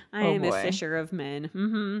 I am a fisher of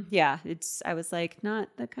men. Yeah, I was like, not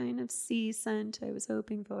the kind of sea scent I was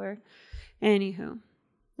hoping for. Anywho,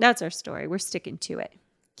 that's our story. We're sticking to it.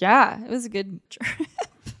 Yeah, it was a good trip.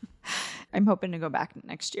 I'm hoping to go back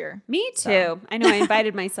next year. Me too. So. I know I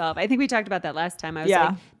invited myself. I think we talked about that last time. I was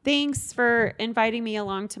like, thanks for inviting me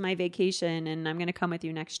along to my vacation and I'm going to come with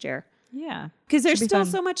you next year. Yeah. Because there's still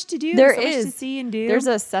so much to do. There so is. much to see and do. There's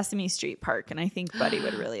a Sesame Street park and I think Buddy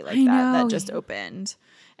would really like that. That just opened.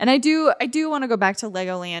 And I do want to go back to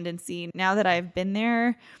Legoland and see, now that I've been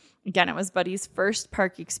there. Again, it was Buddy's first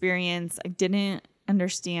park experience. I didn't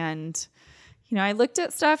understand. You know, I looked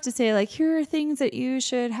at stuff to say, like, here are things that you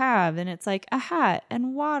should have. And it's like a hat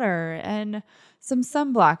and water and some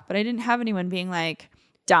sunblock. But I didn't have anyone being like,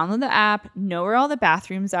 download the app, know where all the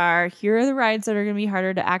bathrooms are. Here are the rides that are going to be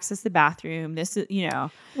harder to access the bathroom. This is, you know.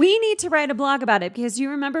 We need to write a blog about it because you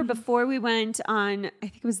remember before we went on, I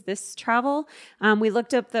think it was this travel, we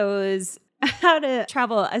looked up those how to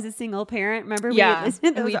travel as a single parent. Remember? Yeah. We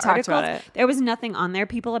listened to those talked articles. about it. There was nothing on there,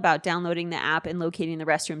 people, about downloading the app and locating the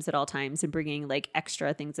restrooms at all times and bringing like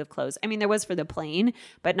extra things of clothes. I mean, there was for the plane,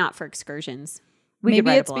 but not for excursions. Maybe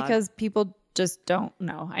it's because people just don't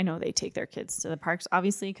know. I know they take their kids to the parks,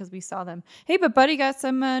 obviously, because we saw them. Hey, but Buddy got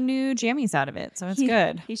some new jammies out of it, so it's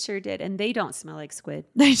good. He sure did. And they don't smell like squid.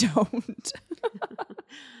 They don't.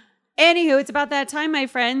 Anywho, it's about that time, my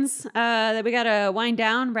friends, that we got to wind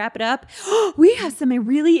down, wrap it up. We have some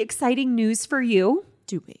really exciting news for you.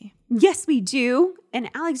 Do we? Yes, we do. And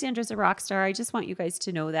Alexandra's a rock star. I just want you guys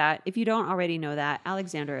to know that. If you don't already know that,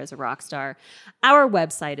 Alexandra is a rock star. Our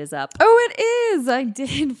website is up. Oh, it is. I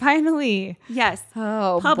did finally. Yes.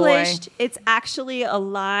 Oh, published. boy. It's actually a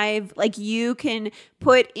live, like you can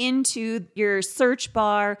put into your search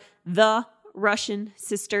bar,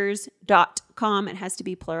 therussiansisters.com. It has to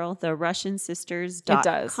be plural,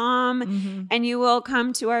 therussiansisters.com. Mm-hmm. And you will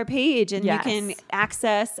come to our page and Yes. you can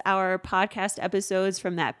access our podcast episodes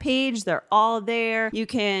from that page. They're all there. You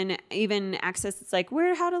can even access, it's like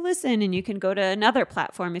how to listen. And you can go to another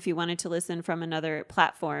platform if you wanted to listen from another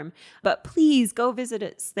platform. But please go visit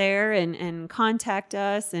us there and contact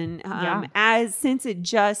us. And since it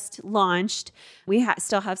just launched, we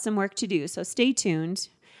still have some work to do. So stay tuned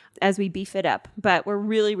as we beef it up. But we're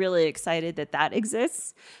really, really excited that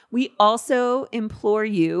exists. We also implore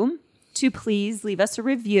you to please leave us a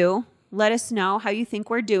review Let us know how you think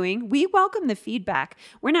we're doing. We welcome the feedback.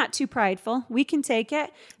 We're not too prideful. We can take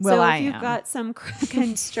it. Well, so I if you've am. got some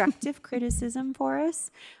constructive criticism for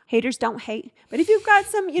us, haters don't hate. But if you've got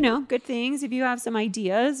some, good things, if you have some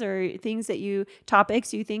ideas or things that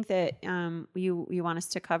topics you think that you want us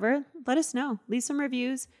to cover, let us know. Leave some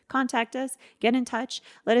reviews, contact us, get in touch.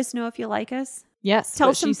 Let us know if you like us. Yes. Tell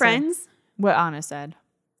what some she said. friends. What Anna said.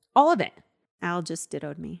 All of it. Al just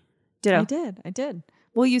dittoed me. Ditto. I did.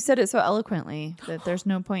 Well, you said it so eloquently that there's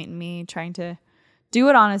no point in me trying to do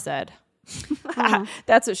what Anna said. Oh.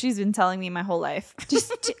 That's what she's been telling me my whole life.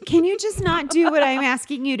 Can you just not do what I'm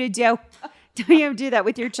asking you to do? Don't you do that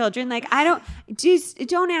with your children? Like,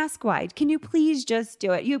 don't ask why. Can you please just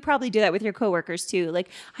do it? You probably do that with your coworkers too. Like,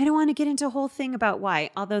 I don't want to get into a whole thing about why,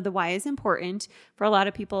 although the why is important for a lot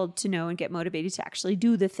of people to know and get motivated to actually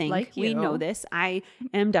do the thing. Like you. We know this. I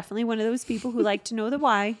am definitely one of those people who like to know the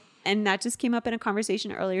why. And that just came up in a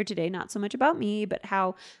conversation earlier today, not so much about me, but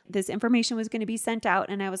how this information was going to be sent out.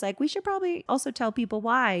 And I was like, we should probably also tell people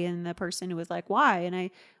why. And the person who was like, why?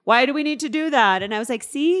 And why do we need to do that? And I was like,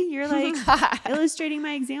 see, you're like illustrating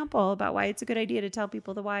my example about why it's a good idea to tell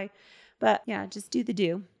people the why. But yeah, just do the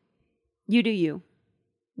do. You do you.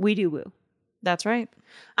 We do woo. That's right.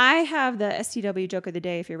 I have the STW joke of the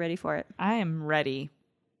day if you're ready for it. I am ready.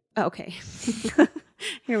 Okay.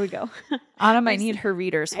 Here we go. Anna might need her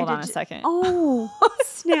readers. Hold on a second. Oh,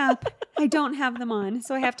 snap. I don't have them on,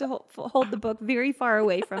 so I have to hold the book very far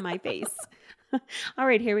away from my face. All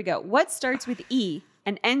right, here we go. What starts with E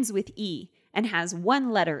and ends with E and has one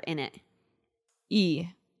letter in it? E.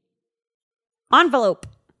 Envelope.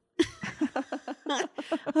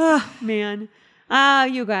 Oh, man.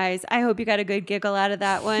 You guys, I hope you got a good giggle out of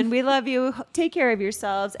that one. We love you. Take care of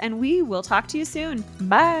yourselves, and we will talk to you soon.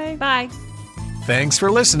 Bye. Bye. Thanks for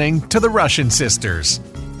listening to the Russian Sisters.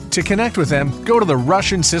 To connect with them, go to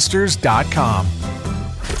therussiansisters.com.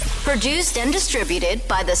 Produced and distributed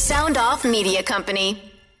by the Sound Off Media Company.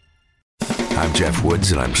 I'm Jeff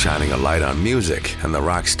Woods, and I'm shining a light on music and the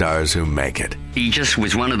rock stars who make it. He just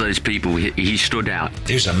was one of those people, he stood out.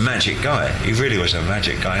 He was a magic guy. He really was a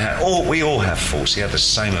magic guy. We all have faults. He had the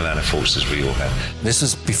same amount of faults as we all have. This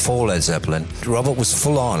was before Led Zeppelin. Robert was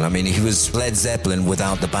full on. I mean, he was Led Zeppelin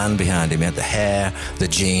without the band behind him. He had the hair, the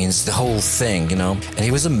jeans, the whole thing, and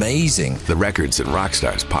he was amazing. The Records and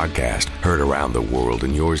Rockstars podcast, heard around the world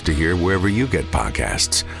and yours to hear wherever you get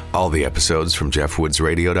podcasts. All the episodes from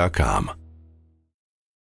jeffwoodsradio.com.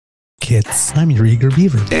 Kids, I'm your eager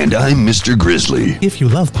beaver. And I'm Mr. Grizzly. If you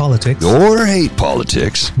love politics or hate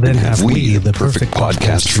politics, then have we the perfect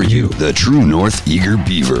podcast for you. The True North Eager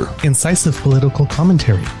Beaver. Incisive political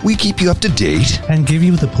commentary. We keep you up to date and give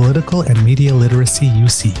you the political and media literacy you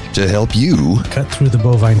seek to help you cut through the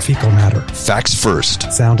bovine fecal matter. Facts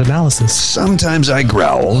first. Sound analysis. Sometimes I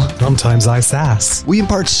growl. Sometimes I sass. We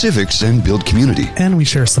impart civics and build community. And we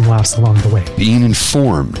share some laughs along the way. Being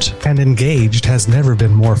informed and engaged has never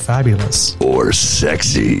been more fabulous. Or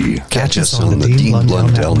sexy. Catch us on the Dean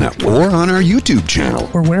Blundell Network. Or on our YouTube channel.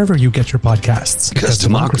 Or wherever you get your podcasts. Because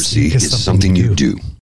democracy is something you do.